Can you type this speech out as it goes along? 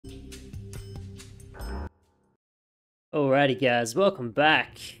Alrighty guys, welcome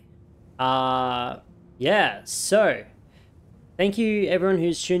back. Yeah, so thank you everyone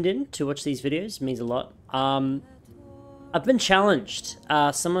who's tuned in to watch these videos. It means a lot. I've been challenged.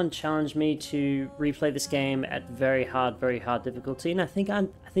 Someone challenged me to replay this game at very hard difficulty, and I think I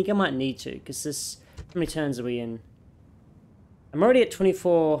might need to, because this, how many turns are we in? I'm already at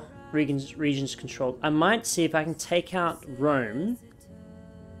 24 regions controlled. I might see if I can take out Rome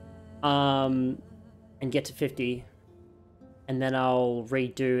and get to 50. And then I'll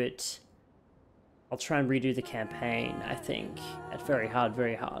redo it. I'll try and redo the campaign, I think, at very hard,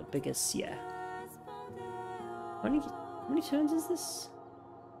 because, yeah. How many turns is this?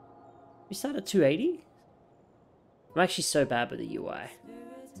 We start at 280? I'm actually so bad with the UI.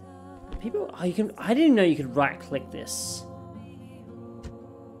 People, oh, I didn't know you could right-click this.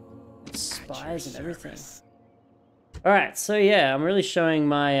 Spies and everything. Alright, so yeah, I'm really showing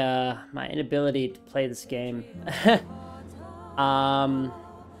my, my inability to play this game.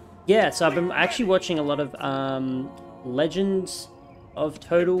 Yeah, so I've been actually watching a lot of Legends of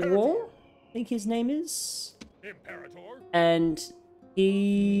Total War, I think his name is. And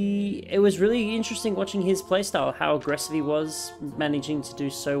it was really interesting watching his playstyle, how aggressive he was, managing to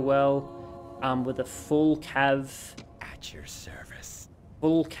do so well with a full cav at your service.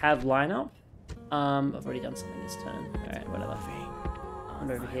 Full cav lineup. I've already done something this turn. Alright, whatever.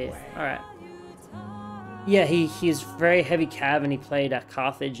 I'm over here. Alright. Yeah, he is very heavy cav, and he played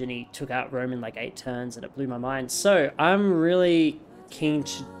Carthage, and he took out Rome in like 8 turns, and it blew my mind. So I'm really keen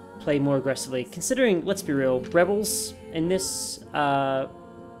to play more aggressively, considering, let's be real, rebels in this,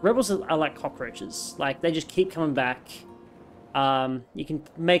 rebels are like cockroaches. Like, they just keep coming back. You can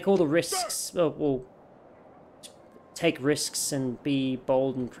make all the risks, well, take risks and be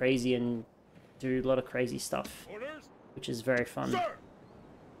bold and crazy and do a lot of crazy stuff, which is very fun. Sir!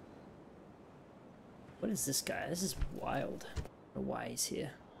 What is this guy? This is wild. I don't know why he's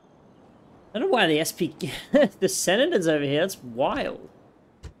here. I don't know why the SP... the Senator's over here. That's wild.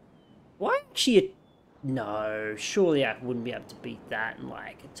 Why actually... No, surely I wouldn't be able to beat that in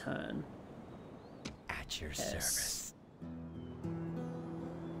like a turn. At your service.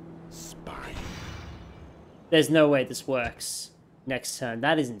 Spy. There's no way this works next turn.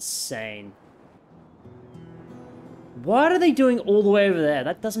 That is insane. What are they doing all the way over there?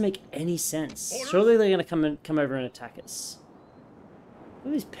 That doesn't make any sense. Surely they're going to come over and attack us. Look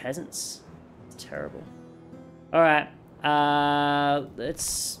at these peasants. It's terrible. Alright.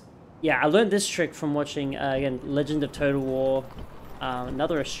 Let's... Yeah, I learned this trick from watching, again, Legend of Total War.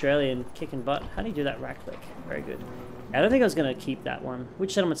 Another Australian kicking butt. How do you do that right click? Very good. I don't think I was going to keep that one.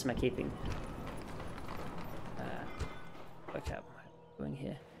 Which settlements am I keeping? Okay, what am I doing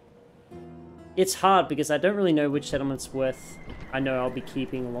here? It's hard because I don't really know which settlement's worth. I know I'll be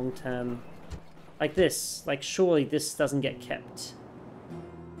keeping long term. Like this. Like, surely this doesn't get kept.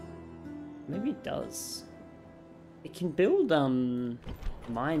 Maybe it does. It can build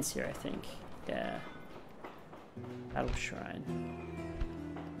mines here, I think. Yeah. Battle Shrine.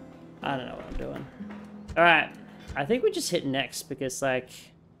 I don't know what I'm doing. Alright. I think we just hit next because, like...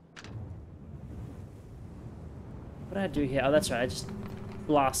 What did I do here? Oh, that's right. I just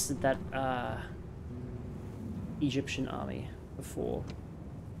blasted that Egyptian army before.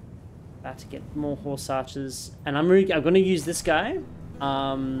 About to get more horse archers, and I'm going to use this guy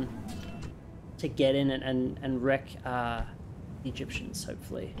to get in and wreck the Egyptians,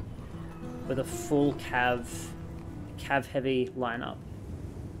 hopefully, with a full cav heavy lineup.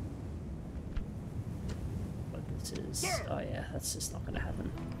 But this is, oh yeah, that's just not going to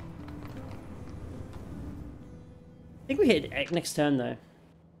happen. I think we hit next turn though.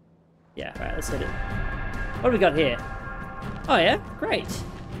 Yeah, alright, let's hit it. What do we got here? Oh yeah, great.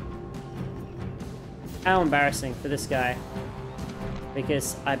 How embarrassing for this guy.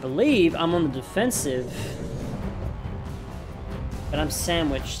 Because I believe I'm on the defensive, but I'm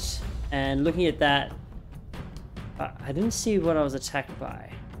sandwiched. And looking at that, I didn't see what I was attacked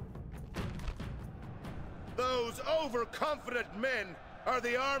by. Those overconfident men are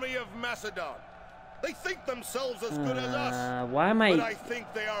the army of Macedon. They think themselves as good as us. Why am I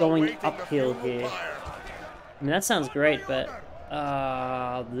going uphill here? I mean, that sounds great, but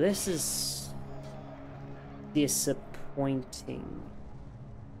this is disappointing.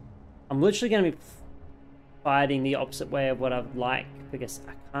 I'm literally going to be fighting the opposite way of what I'd like, because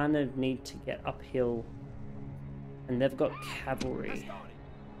I kind of need to get uphill, and they've got cavalry.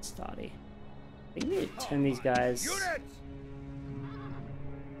 Starty. I think we need to turn these guys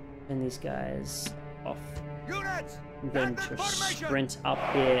off. I'm going to sprint up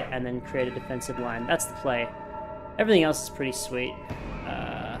here and then create a defensive line. That's the play. Everything else is pretty sweet.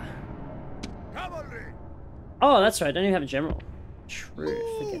 Oh, that's right. I don't even have a general. True.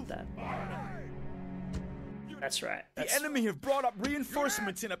 Forget that. That's right. The enemy have brought up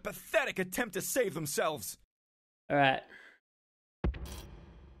reinforcements in a pathetic attempt to save themselves. All right.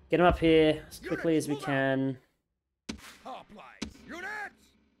 Get them up here as quickly as we can. Hoplites! Units!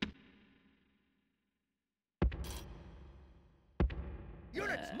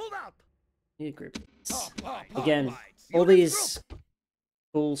 Units, move out! Need a group. Hoplites! Again, all these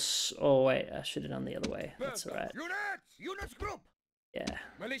tools. Oh wait, I should have done the other way. That's all right. Units! Units group! Yeah.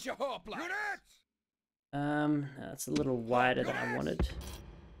 Militia hoplites! Units! That's a little wider than I wanted.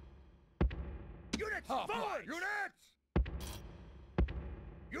 Units, forward! Units!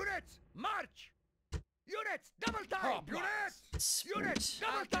 Units, march! Units, double time! Units! Units,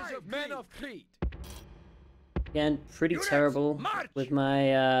 double time! Men of Crete! Again, pretty terrible with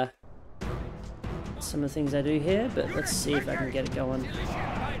my some of the things I do here, but let's see if I can get it going.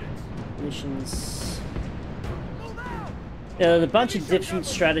 Missions. There are a bunch of different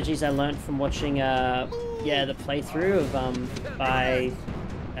strategies I learned from watching yeah, the playthrough of by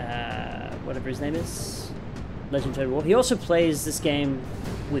whatever his name is, Legend Total War. He also plays this game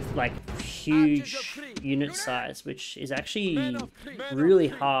with like huge unit size, which is actually really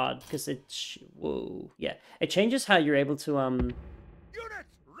hard because it it changes how you're able to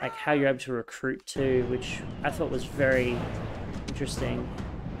like how you're able to recruit too, which I thought was very interesting.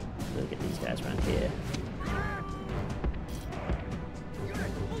 Look at these guys around here.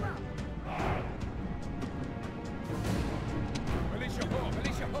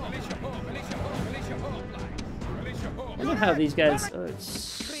 I wonder how these guys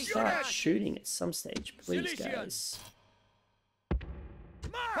start shooting at some stage, please, guys.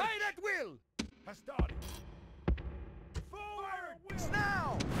 Fight at will! Has started. Forward!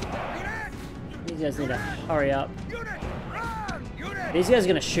 Now! Units! These guys need to hurry up. Units! Run! Units! These guys are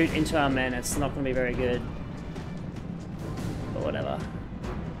going to shoot into our men. It's not going to be very good. But whatever.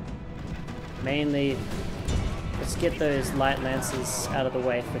 Mainly, let's get those light lancers out of the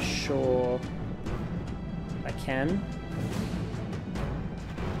way for sure. If I can.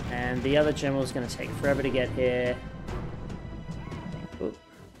 And the other general is going to take forever to get here. Oop.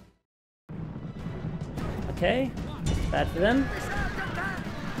 Okay, bad for them.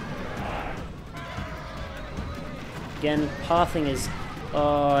 Again, pathing is.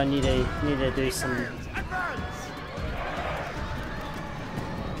 Oh, I need to do some.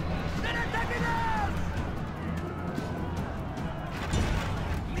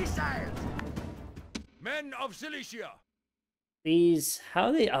 Men of Cilicia! These, how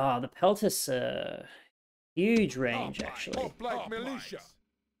are they? Ah, the Peltis, huge range actually. Militia!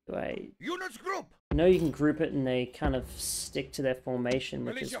 Do I Units group! know you can group it and they kind of stick to their formation,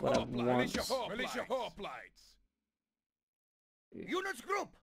 which is what I want. Militia hoplites! Units group!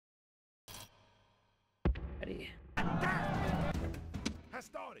 Ready.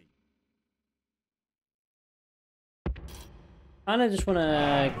 Hastari! Kinda just want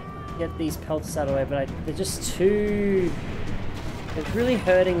to get these Peltis out of the way, but they're just too. They're really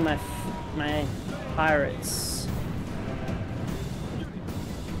hurting my pirates.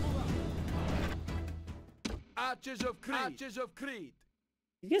 Archers of Crete! Archers of Crete!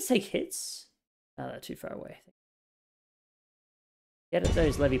 You guys take hits? Oh, they're too far away. Get at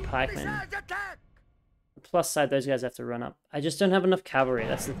those levy pikemen. The plus side, those guys have to run up. I just don't have enough cavalry,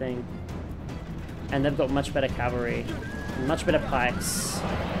 that's the thing. And they've got much better cavalry. Much better pikes.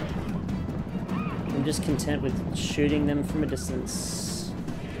 I'm just content with shooting them from a distance.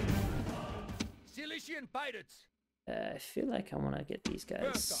 Cilician pirates! I feel like I want to get these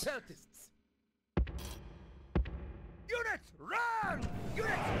guys. Units, run!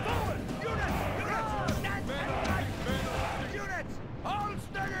 Units, forward! Units, stand back! Units, hold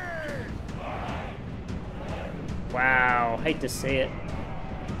steady! Wow, hate to see it.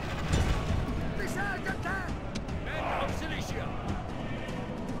 Missiles attack! Men of Cilicia!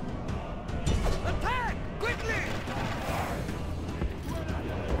 Attack! Quickly!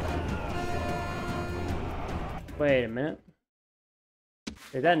 Wait a minute.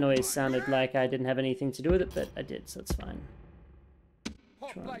 That noise sounded like I didn't have anything to do with it, but I did, so it's fine.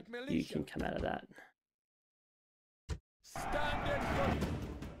 You can come out of that. Stand in.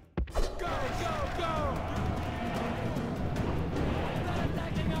 Go, go, go!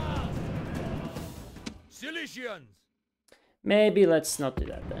 Attacking us! Cilicians! Maybe let's not do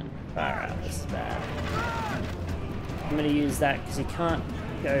that then. Far out, this is bad. I'm gonna use that because he can't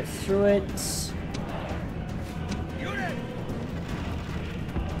go through it.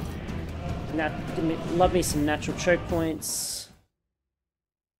 Love me some natural choke points.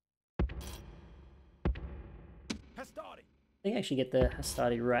 I think I actually get the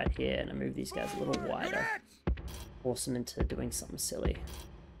Hastati right here and I move these guys a little wider. force them into doing something silly.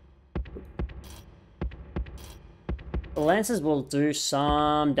 The Lancers will do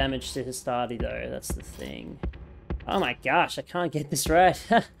some damage to Hastati though, that's the thing. Oh my gosh, I can't get this right.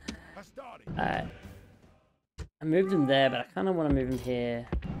 Alright. I moved him there, but I kind of want to move him here.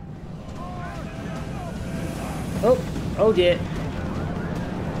 Oh! Oh dear.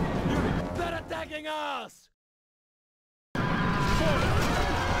 They're attacking us!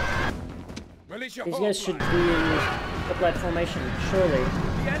 These guys should be in upright formation, surely.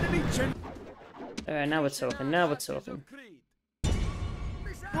 Alright, now we're talking, now we're talking.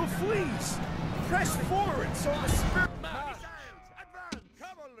 Go flees! Press forward so the spirit...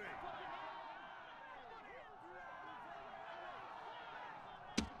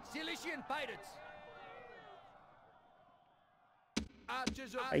 Cilician pirates!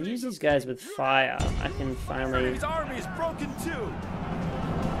 I use these guys with fire. I can finally... His army is broken too!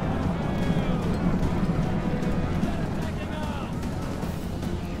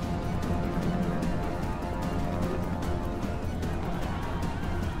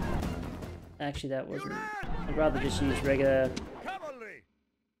 Actually, that wasn't... I'd rather just use regular...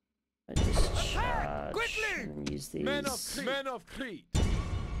 I just charge and use these... Men of Crete!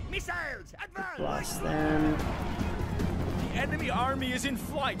 Missiles! Advance! Blast them. The enemy army is in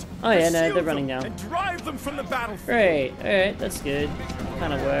flight! Oh yeah, no, Pursue they're running them now. And drive them from the battlefield! Great, alright, that's good.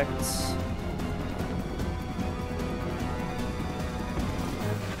 Kinda worked.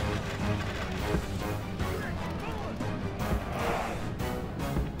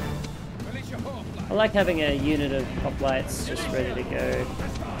 I like having a unit of hoplites just ready to go.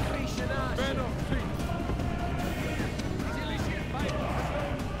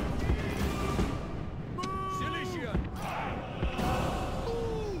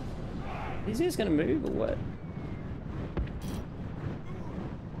 These guys gonna move or what?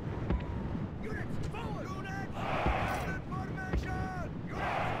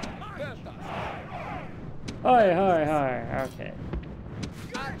 Hi, okay.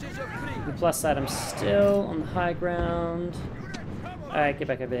 The plus side, I'm still on the high ground. Alright, get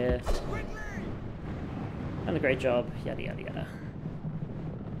back over here. Done a great job, yada yada yada.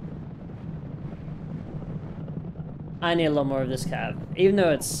 I need a lot more of this cav, even though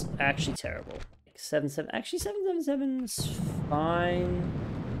it's actually terrible. 7-7, actually 777 is fine.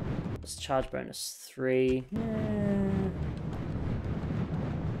 It's charge bonus 3. Yeah.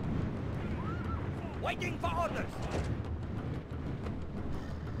 Waiting for orders!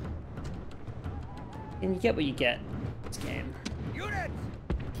 And you get what you get in this game. Units!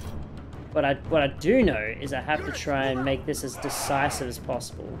 What I do know is I have to try and make this as decisive as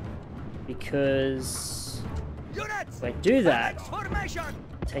possible. Because Units! if I do that, Formation!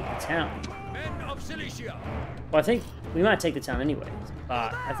 take the town. Men of Cilicia! Well, I think we might take the town anyway,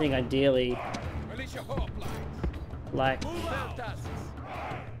 but I think ideally, Militia hoplites! like, Peltasses!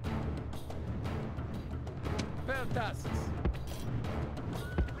 Peltasses!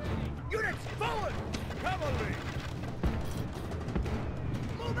 Units, forward! Cavalry!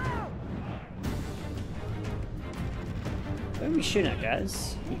 Move out! where are we shooting at,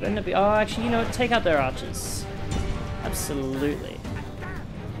 guys? You better not be. Oh, actually, you know what? Take out their archers. Absolutely.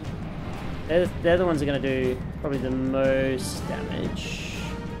 They're the ones that are going to do probably the most damage.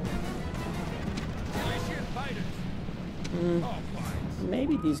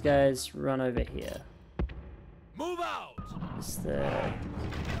 Maybe these guys run over here. Move out! Is the...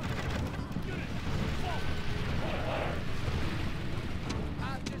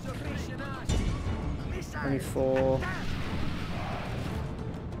 24.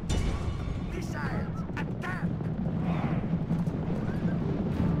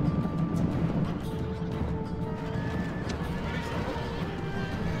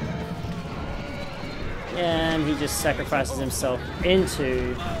 And he just sacrifices himself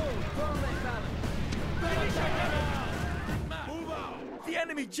into... The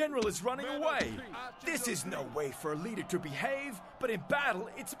enemy general is running away! This is no way for a leader to behave, but in battle,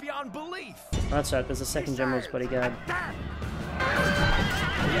 it's beyond belief! That's right, there's a second general's bodyguard. The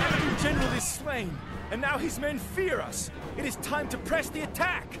enemy general is slain, and now his men fear us! It is time to press the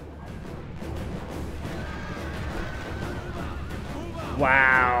attack!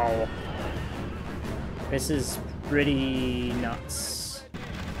 Wow. This is pretty nuts.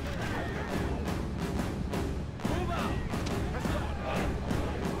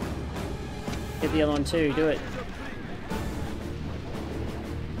 Get the other one too, do it.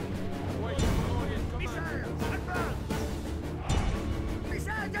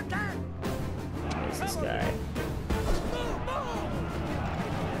 Where's this guy?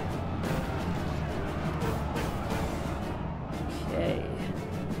 Okay.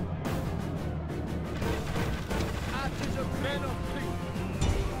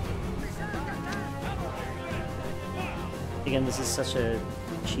 Again, this is such a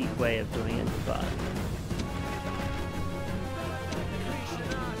cheap way of doing it, but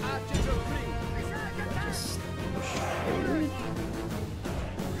just push forward.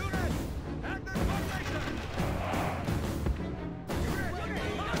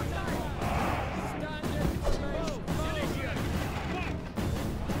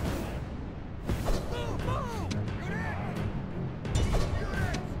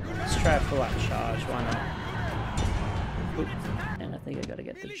 Let's try a full-out charge, why not? Oop. And I think I gotta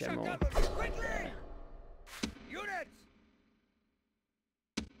get the general. Units!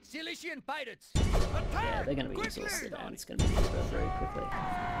 Cilician pirates! Yeah, they're gonna be exhausted and it's gonna be over very quickly.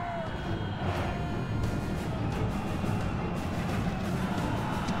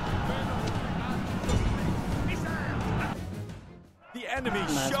 The enemy Might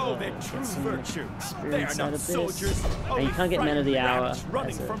as show well their get true some virtue. They experience are out not of this. soldiers. Now, Only you can't get Men of the frightened Hour rabbits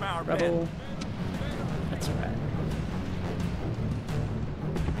running as a from our rebel. men. That's alright.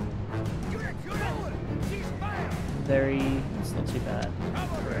 It's not too bad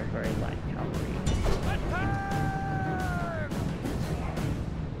for a very light cavalry.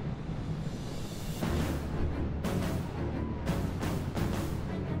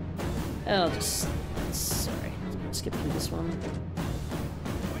 I'll just, sorry, skip through this one.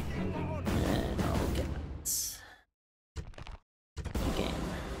 And I'll get that again.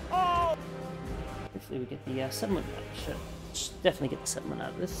 Hopefully we get the settlement out. Should definitely get the settlement out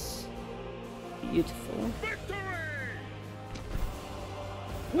of this. Beautiful. Victory!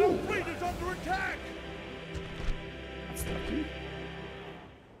 Ooh, The fleet is under attack! that's lucky.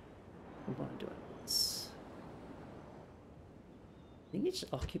 We want to do it once. I think it's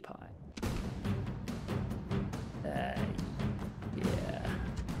occupy. Yeah. Good.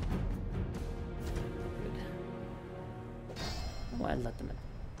 Oh, I let them in.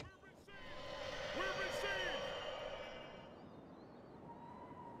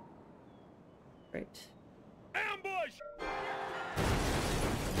 Great. Ambush!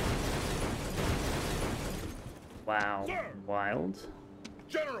 Wow. Sir! Wild.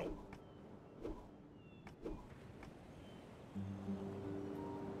 General!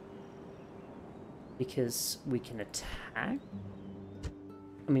 Because we can attack?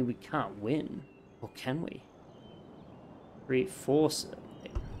 I mean, we can't win. Or can we? Reinforce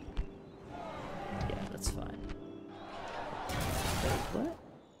it. Yeah, that's fine. Wait, what?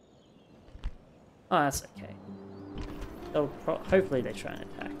 Oh, that's okay. Hopefully they try and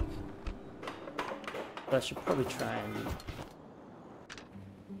attack. But I should probably try and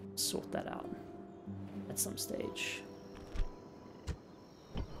sort that out at some stage.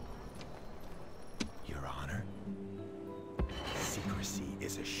 Your Honor, secrecy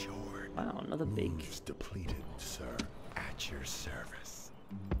is assured. Wow, another big. Moves depleted, sir. At your service.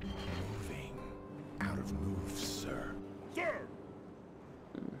 Moving. Out of moves, sir. Sir!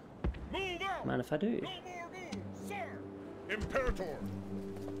 Move out! Mind if I do? No more moves, sir! Imperator!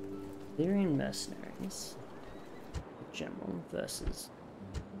 Lyrian mercenaries. General versus.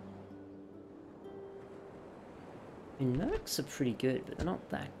 I mean, mercs are pretty good, but they're not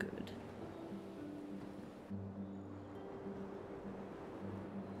that good.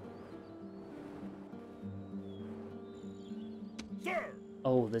 Sir!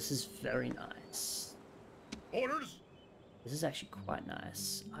 Oh, this is very nice. Orders! This is actually quite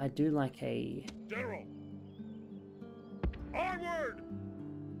nice. I do like a. General! Onward!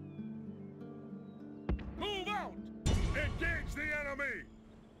 Move out! Engage the enemy!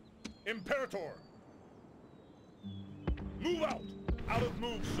 Imperator! Move out! Out of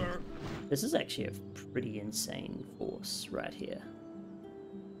move, sir! This is actually a pretty insane force right here.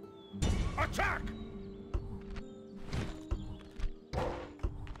 Attack!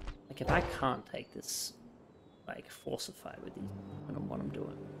 Like, if I can't take this, like, forcify with these, I don't know what I'm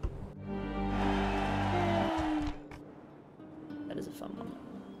doing. That is a fun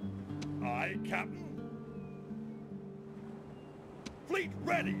one. Aye, Captain. Fleet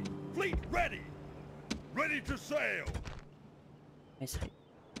ready! Fleet ready! Ready to sail! I say,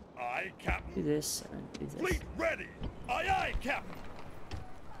 Aye, do Captain. this and do this. Fleet ready! Aye, aye, Captain!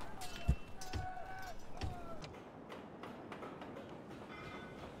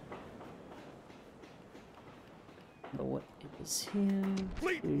 But what it is here.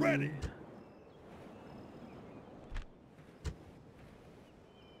 Fleet to- ready!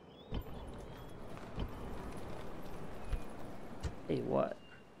 Hey, what?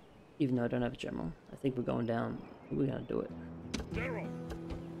 Even though I don't have a general, I think we're going down. I think we're gonna do it. General!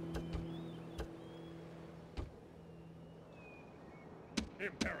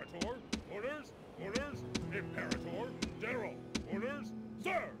 Imperator! Orders! Orders! Imperator! General! Orders!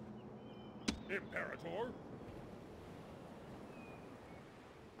 Sir! Imperator!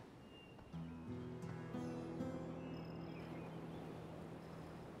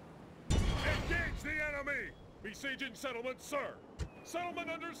 Engage the enemy! Besieging settlement, sir! Settlement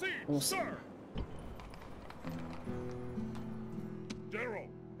under siege, Awesome. sir! General!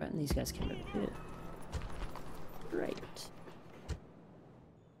 Right, and these guys came over here. Great.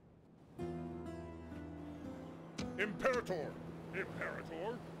 Imperator!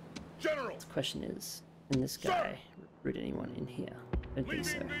 Imperator! General! The question is, can this guy recruit anyone in here? I don't think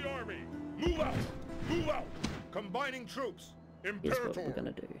so. Leaving the army! Move out! Move out! Combining troops! Here's what we're Imperator!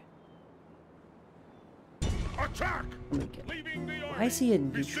 gonna do. Attack! I'm gonna get... Leaving the army! Why is he a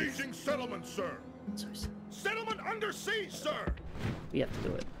neutral? Besieging settlement, sir! So sad. Settlement under siege, sir! We have to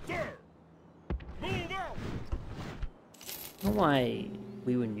do it. Sir! Move out! I don't know why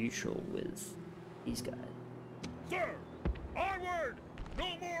we were neutral with these guys. Sir! Onward! No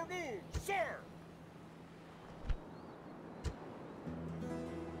more moves, sir!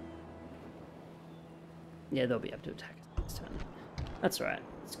 Yeah, they'll be able to attack us this turn. That's alright.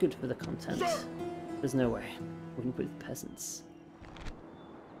 It's good for the content. Sir! There's no way. Win with peasants.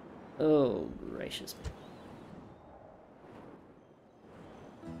 Oh, gracious me.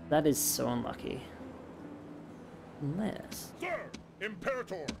 That is so unlucky. Unless... Sir!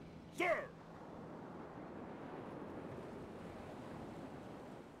 Imperator! Sir!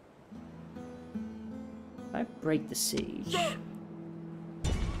 if I break the siege... Sir!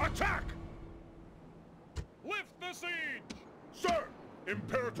 Attack! Lift the siege! Sir!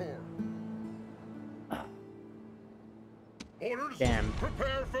 Imperator! Orders! Damn.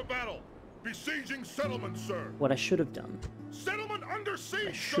 Prepare for battle! Besieging settlement, sir! What I should have done, Settlement under siege,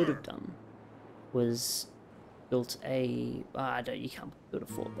 I should sir! have done, was built a... I don't, you can't build a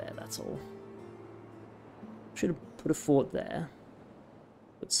fort there, that's all. Should have put a fort there,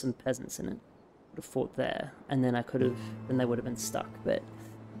 put some peasants in it, put a fort there, and then I could have, then they would have been stuck, but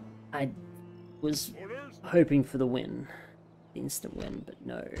I was Orders! hoping for the win, the instant win, but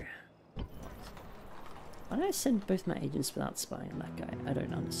no. Why did I send both my agents without spying on that guy? I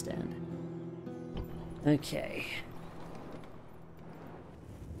don't understand. Okay.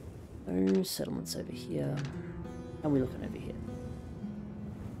 No settlements over here. How are we looking over here?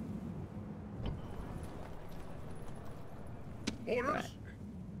 Orders!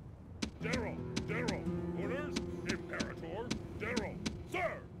 Right. General! General! Orders! Imperator! General!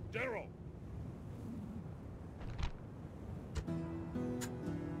 Sir! General!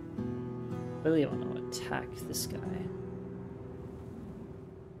 Really want to attack this guy.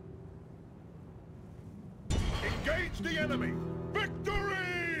 Engage the enemy!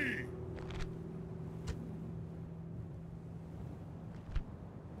 Victory!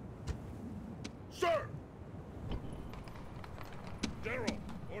 Sir! General!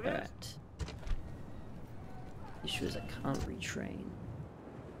 Orders! Alright. Issue is I can't retrain.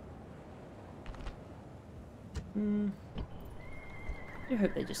 I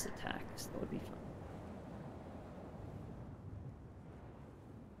hope they just attack, so that would be fun.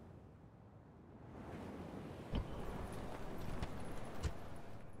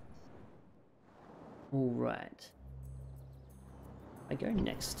 Alright. I go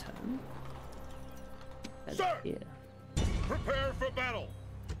next turn. Sir! Here. Prepare for battle!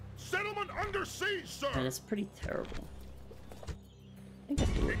 Settlement under siege, sir! And it's pretty terrible. I think I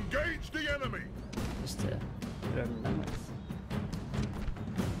do it Engage the enemy! just to put it over and done with.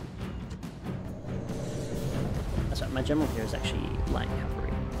 That's right, my general here is actually light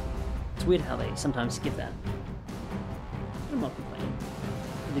cavalry. It's weird how they sometimes give that. I'm not complaining.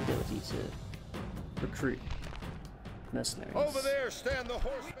 The ability to recruit mercenaries. Over there stand the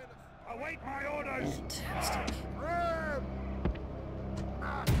horsemen! Await my orders! Fantastic.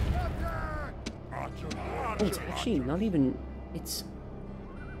 Archer! Oh, it's actually not even. It's.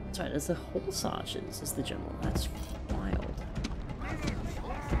 Sorry, there's the horse archers as the general. That's wild.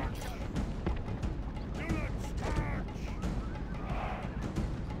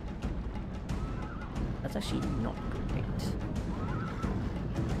 That's actually not great.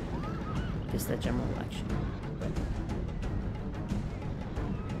 Because their general election.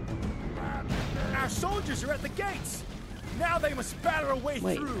 Our soldiers are at the gates! Now they must batter a way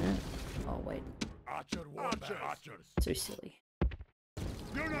Wait. through! Oh, wait. Archer! Archers! So silly.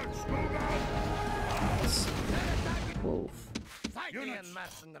 Units, move out! Wolf. Units,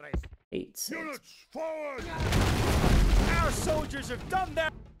 8 6. units, forward! Our soldiers have done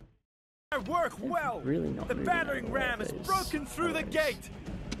their work well! Really not The moving battering out of ram has those broken through the arrows. gate!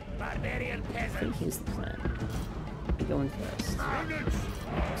 Barbarian I think peasants! here's the plan. We go in first. Units!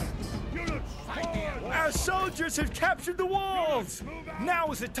 Units, forward! Our soldiers have captured the walls!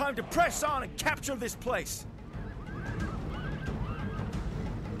 Now is the time to press on and capture this place!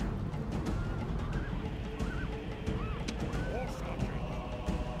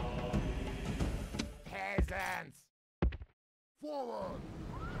 Forward!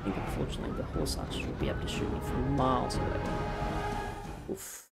 I think unfortunately the horse archers will be able to shoot me from miles away.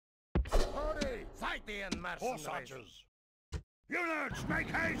 Oof. Hurry! Fight the mercenaries! Horse archers! Units, make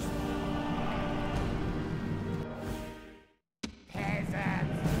haste!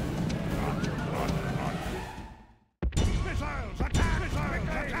 Peasants! Missiles, attack! Missiles,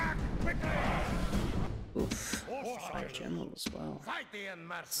 attack! Quickly! Oof. Five general as well. Fight the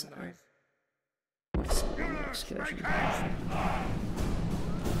mercenaries! Units, make haste!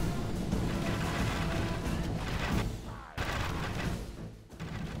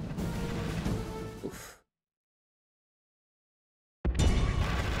 Oof.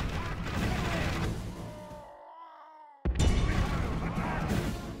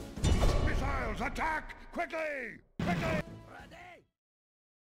 Missiles, attack! Quickly! Quickly! Ready!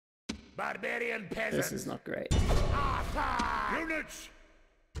 Barbarian peasants! This is not great. Units!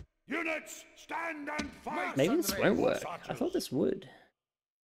 Units, stand and fight! Maybe this won't work. I thought this would.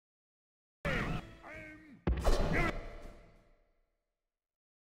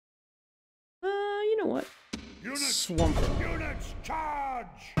 You know what? Units, Swamp it. Units, charge!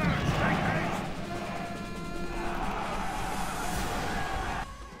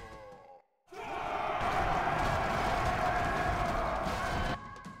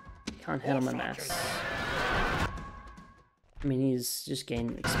 Can't handle my mass. I mean, he's just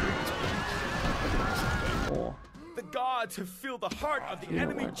gained experience points. More. The gods have filled the heart of the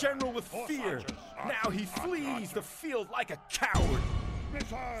enemy general with fear. Now he flees the field like a coward.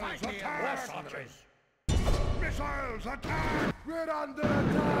 Missiles, attack! Missiles, attack! We're under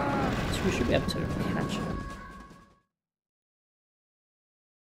attack! So we should be able to catch him.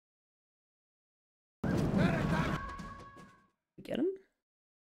 We get him?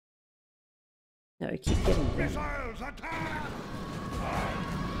 No, keep getting them. Missiles, attack!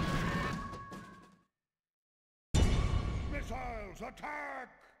 Missiles, attack!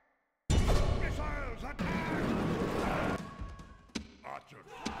 Missiles, attack! Archers!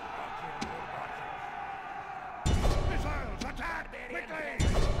 Missiles, attack! Quickly!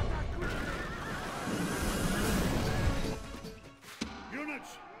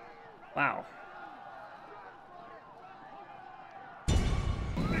 Units! Wow.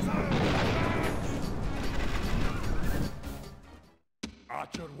 Missiles,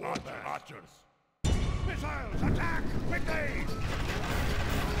 Archer, archers! Missiles, attack! Quickly!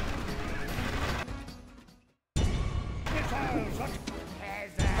 Missiles, attack!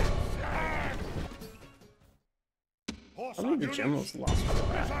 I believe the general's lost for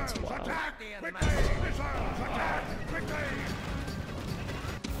that. That's Missiles, wild. attack! Quickly! Missiles, attack! Quickly!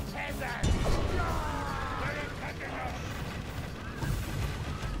 Peasants! They're attacking us!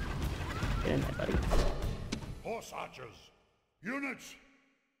 Get in there, buddy. Horse archers! Units!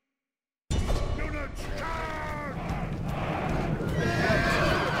 Units, charge!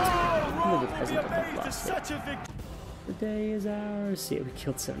 Look at Be peasant of the amazed at blast. such a victory. The day is ours. Yeah, we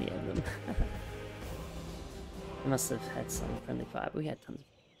killed 78 of them. We must have had some friendly fire, but we had tons of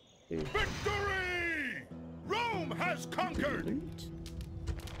food. Victory! Rome has conquered! Loot.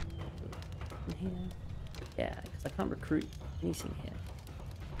 In here. Yeah, because I can't recruit anything here.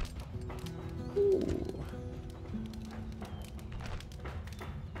 Ooh.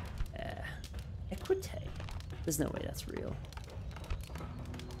 Equite. There's no way that's real.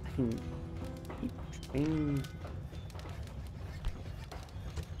 I can keep training.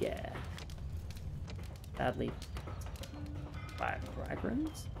 Yeah. Badly.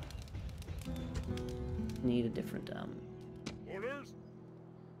 Fragrance? Need a different, Orders?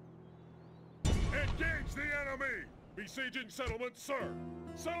 Engage the enemy! Besieging settlement, sir!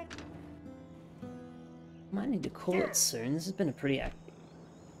 Might need to call it soon. This has been a pretty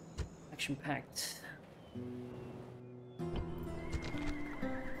action-packed.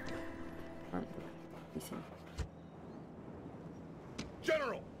 Anything.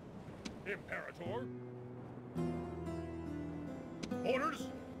 General! Imperator! Orders?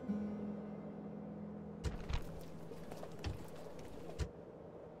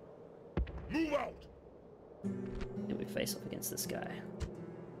 Move out! Then we face off against this guy.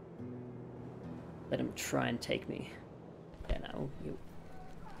 Let him try and take me. Yeah, no, you.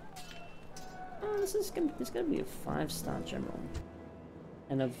 Oh, there's gonna be a 5-star general,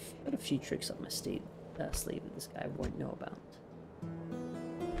 and I've got a few tricks up my sleeve that this guy won't know about.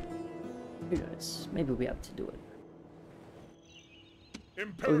 Who knows? Maybe we'll be able to do it.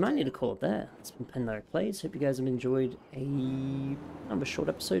 But we might need to call it there. It's been Pendar Plays. Hope you guys have enjoyed a kind of a short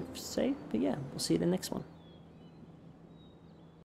episode to say. But yeah, we'll see you in the next one.